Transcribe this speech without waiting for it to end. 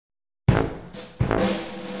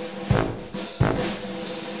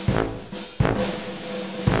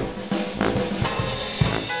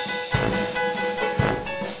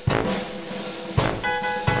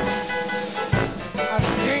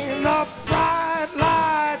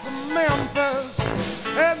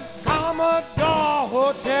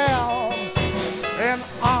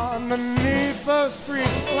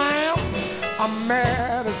street lamp. I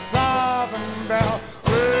met a southern belle.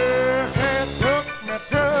 Well, she took me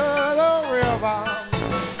to the river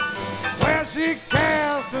where she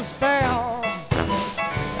cast a spell.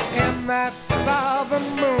 In that southern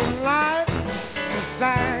moonlight, she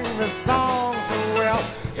sang the song so well.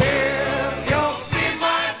 If you'll be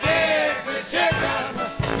my Dixie chicken,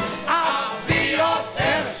 I'll be your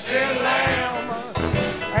Tennessee lamb,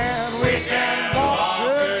 and we can walk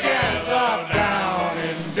together down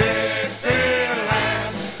in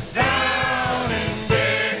Dixieland, down in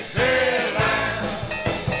Dixieland.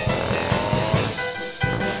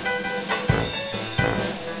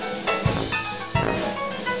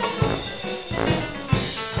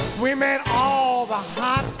 We made all the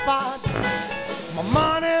hot spots. My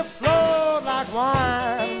money flowed like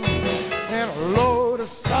wine, and a load of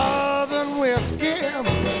southern whiskey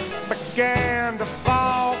began to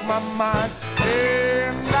fog my mind.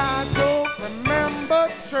 And I don't remember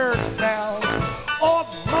church bells or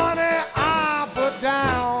the money I put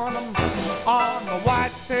down on the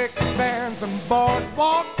white picket fence and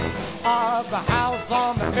boardwalk of the house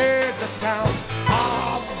on the edge of town.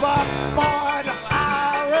 Oh, but boy, do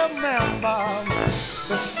I remember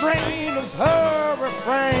the strain of her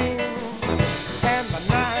refrain, and the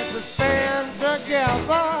nights we spent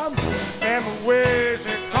together, and the way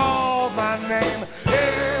she called my name.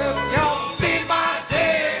 If you'll be my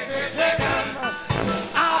Dixie chicken,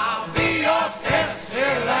 I'll be your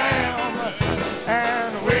Tennessee lamb,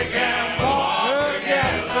 and we can walk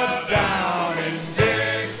together down in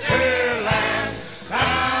Dixieland,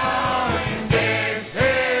 down in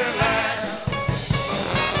Dixieland.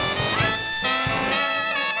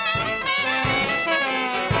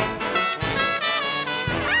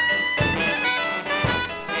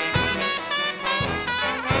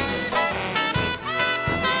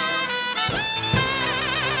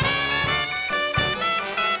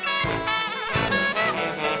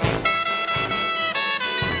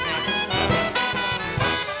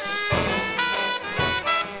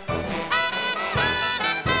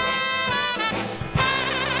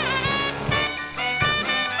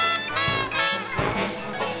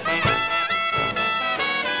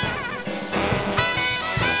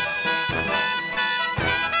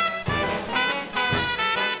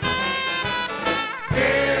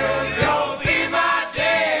 If you'll be my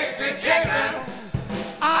Dixie chicken,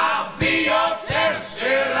 I'll be your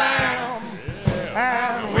Tennessee lamb,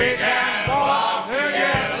 and we can walk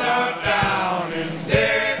together down in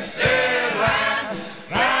Dixieland,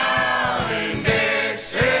 down in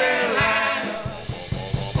Dixieland.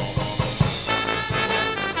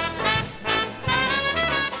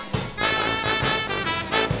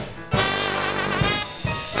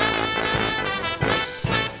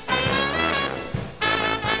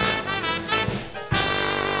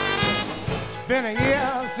 It's been a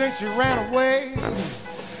year since you ran away.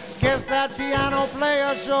 Guess that piano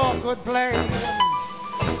player sure could play.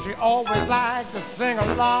 She always liked to sing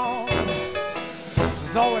along.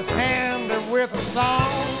 She's always handy with a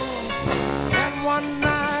song. And one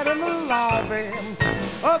night in the lobby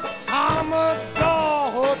of the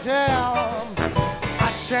Commodore Hotel,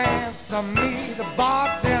 I chanced to meet a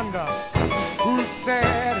bartender who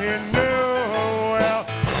said he